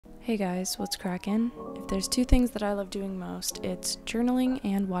Hey guys, what's crackin'? If there's two things that I love doing most, it's journaling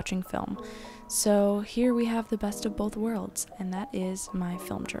and watching film. So here we have the best of both worlds, and that is my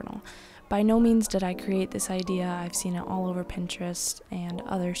film journal. By no means did I create this idea. I've seen it all over Pinterest and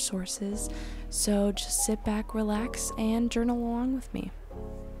other sources. So just sit back, relax, and journal along with me.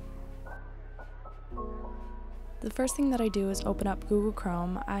 The first thing that I do is open up Google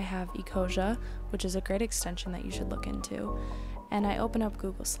Chrome. I have Ecosia, which is a great extension that you should look into. And I open up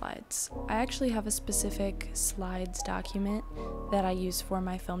Google Slides. I actually have a specific slides document that I use for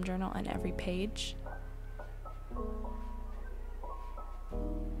my film journal on every page.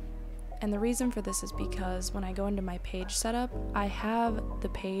 And the reason for this is because when I go into my page setup, I have the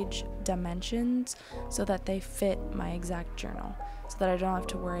page dimensions so that they fit my exact journal, so that I don't have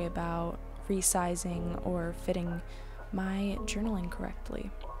to worry about resizing or fitting my journaling correctly.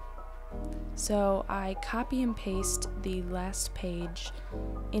 So I copy and paste the last page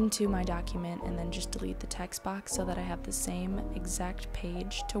into my document and then just delete the text box so that I have the same exact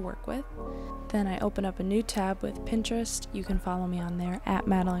page to work with. Then I open up a new tab with Pinterest. You can follow me on there at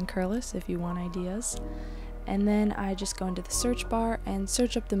madelinecurless if you want ideas. And then I just go into the search bar and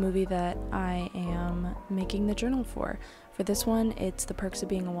search up the movie that I am making the journal for. For this one, it's The Perks of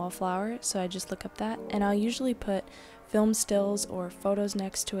Being a Wallflower, so I just look up that, and I'll usually put film stills or photos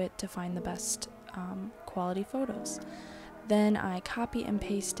next to it to find the best quality photos. Then I copy and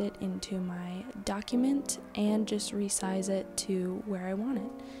paste it into my document and just resize it to where I want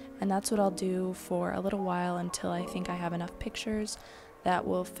it. And that's what I'll do for a little while until I think I have enough pictures that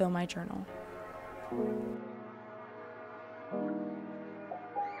will fill my journal.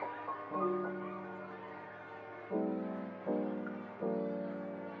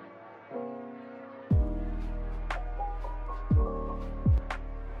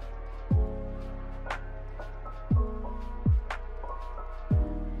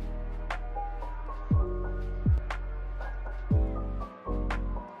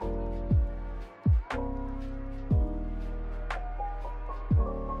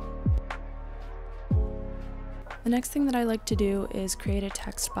 The next thing that I like to do is create a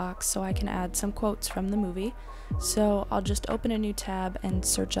text box so I can add some quotes from the movie. So I'll just open a new tab and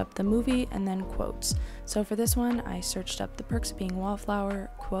search up the movie and then quotes. So for this one, I searched up The Perks of Being a Wallflower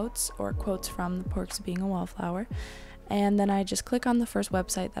quotes, or quotes from The Perks of Being a Wallflower. And then I just click on the first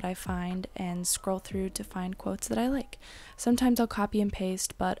website that I find and scroll through to find quotes that I like. Sometimes I'll copy and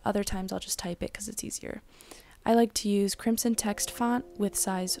paste, but other times I'll just type it because it's easier. I like to use crimson text font with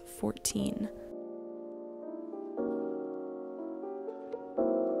size 14.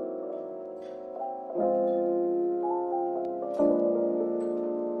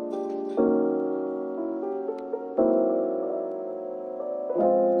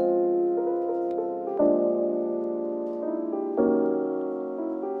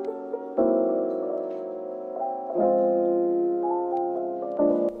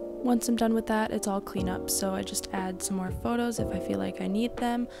 Once I'm done with that, it's all cleanup, so I just add some more photos if I feel like I need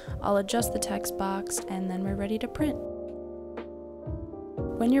them. I'll adjust the text box, and then we're ready to print.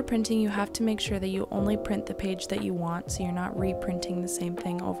 When you're printing, you have to make sure that you only print the page that you want, so you're not reprinting the same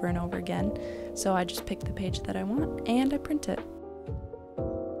thing over and over again. So I just pick the page that I want, and I print it.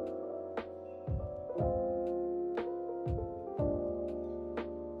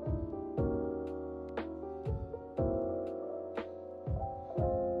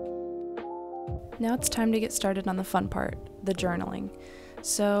 Now it's time to get started on the fun part, the journaling.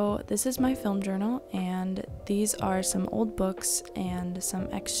 So this is my film journal, and these are some old books and some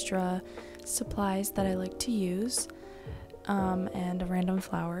extra supplies that I like to use, and a random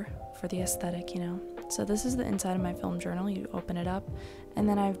flower for the aesthetic, you know. So this is the inside of my film journal. You open it up, and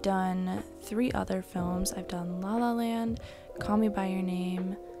then I've done 3 other films. I've done La La Land, Call Me By Your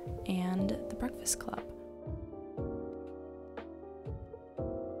Name, and The Breakfast Club.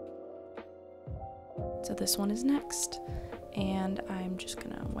 So this one is next, and I'm just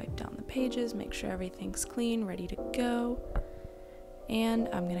gonna wipe down the pages, make sure everything's clean, ready to go, and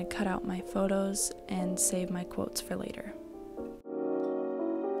I'm gonna cut out my photos and save my quotes for later.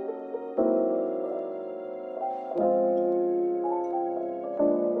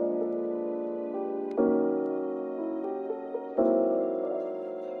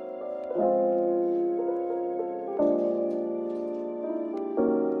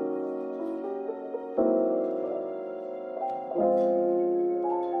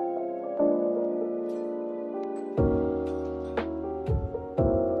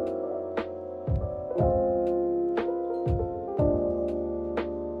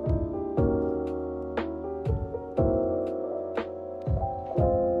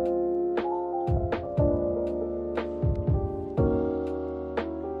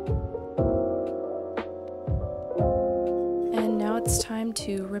 time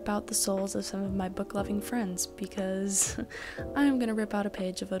to rip out the souls of some of my book-loving friends because I'm gonna rip out a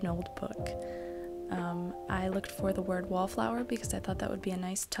page of an old book. I looked for the word wallflower because I thought that would be a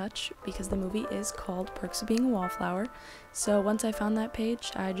nice touch because the movie is called Perks of Being a Wallflower. So once I found that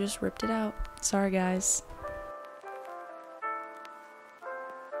page, I just ripped it out. Sorry guys.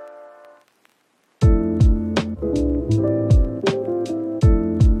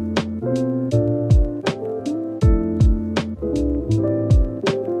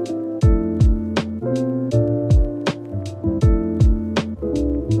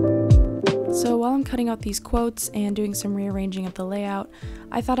 So while I'm cutting out these quotes and doing some rearranging of the layout,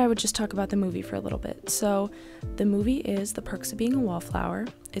 I thought I would just talk about the movie for a little bit. So the movie is The Perks of Being a Wallflower.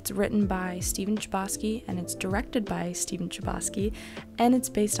 It's written by Stephen Chbosky and it's directed by Stephen Chbosky, and it's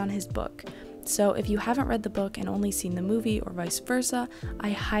based on his book. So if you haven't read the book and only seen the movie or vice versa,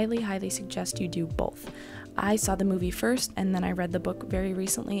 I highly suggest you do both. I saw the movie first and then I read the book very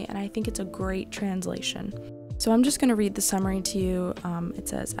recently, and I think it's a great translation. So I'm just going to read the summary to you. It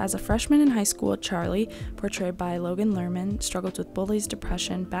says, as a freshman in high school, Charlie, portrayed by Logan Lerman, struggles with bullies,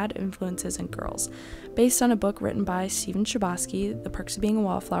 depression, bad influences, and girls. Based on a book written by Stephen Chbosky, The Perks of Being a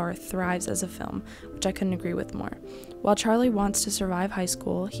Wallflower thrives as a film, which I couldn't agree with more. While Charlie wants to survive high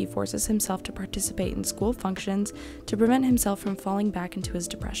school, he forces himself to participate in school functions to prevent himself from falling back into his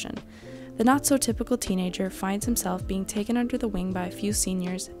depression. The not-so-typical teenager finds himself being taken under the wing by a few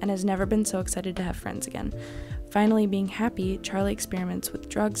seniors and has never been so excited to have friends again. Finally being happy, Charlie experiments with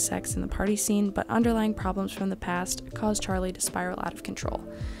drugs, sex, and the party scene, but underlying problems from the past cause Charlie to spiral out of control.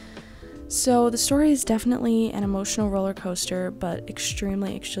 So the story is definitely an emotional roller coaster, but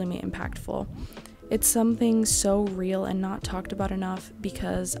extremely impactful. It's something so real and not talked about enough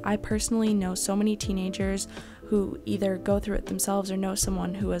because I personally know so many teenagers who either go through it themselves or know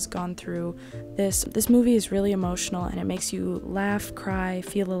someone who has gone through this. This movie is really emotional and it makes you laugh, cry,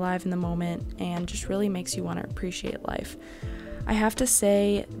 feel alive in the moment, and just really makes you want to appreciate life. I have to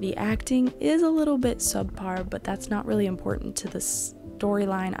say the acting is a little bit subpar, but that's not really important to the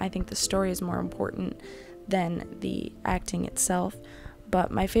storyline. I think the story is more important than the acting itself.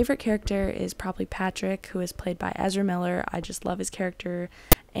 But my favorite character is probably Patrick, who is played by Ezra Miller. I just love his character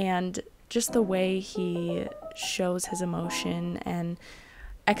and just the way he shows his emotion and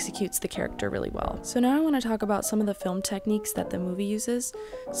executes the character really well. So now I want to talk about some of the film techniques that the movie uses.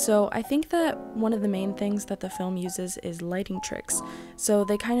 So I think that one of the main things that the film uses is lighting tricks. So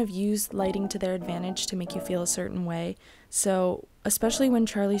they kind of use lighting to their advantage to make you feel a certain way. So especially when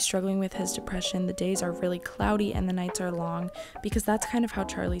Charlie's struggling with his depression, the days are really cloudy and the nights are long because that's kind of how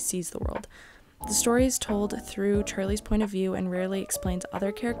Charlie sees the world. The story is told through Charlie's point of view and rarely explains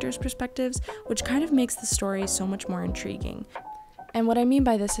other characters' perspectives, which kind of makes the story so much more intriguing. And what I mean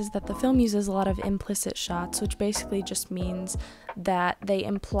by this is that the film uses a lot of implicit shots, which basically just means that they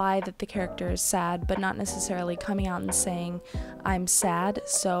imply that the character is sad, but not necessarily coming out and saying, I'm sad.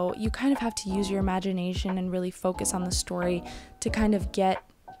 So you kind of have to use your imagination and really focus on the story to kind of get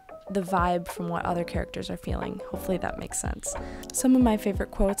the vibe from what other characters are feeling. Hopefully that makes sense. Some of my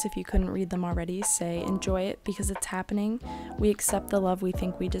favorite quotes, if you couldn't read them already, say, enjoy it because it's happening, we accept the love we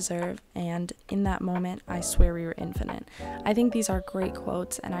think we deserve, and in that moment, I swear we were infinite. I think these are great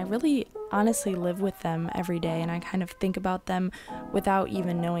quotes, and I really honestly live with them every day, and I kind of think about them without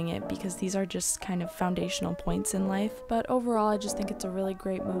even knowing it because these are just kind of foundational points in life. But overall, I just think it's a really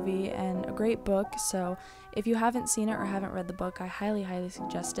great movie and a great book, so if you haven't seen it or haven't read the book, I highly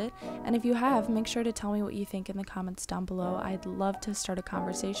suggest it. And if you have, make sure to tell me what you think in the comments down below. I'd love to start a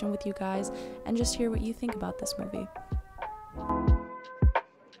conversation with you guys and just hear what you think about this movie.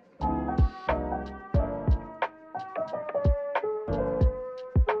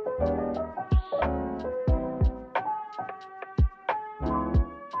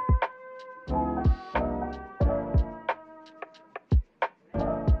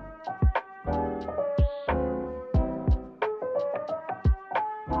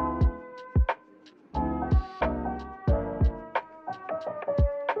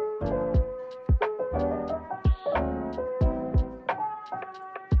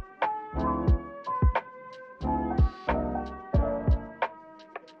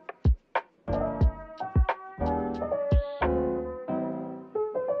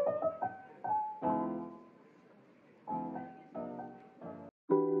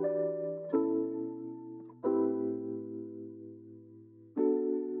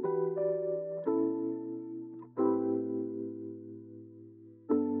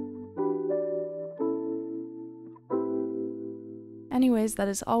 Anyways, that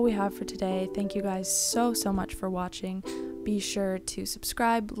is all we have for today. Thank you guys so much for watching. Be sure to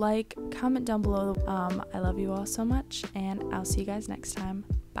subscribe, like, comment down below. I love you all so much, and I'll see you guys next time.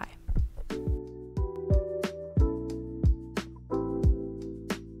 Bye.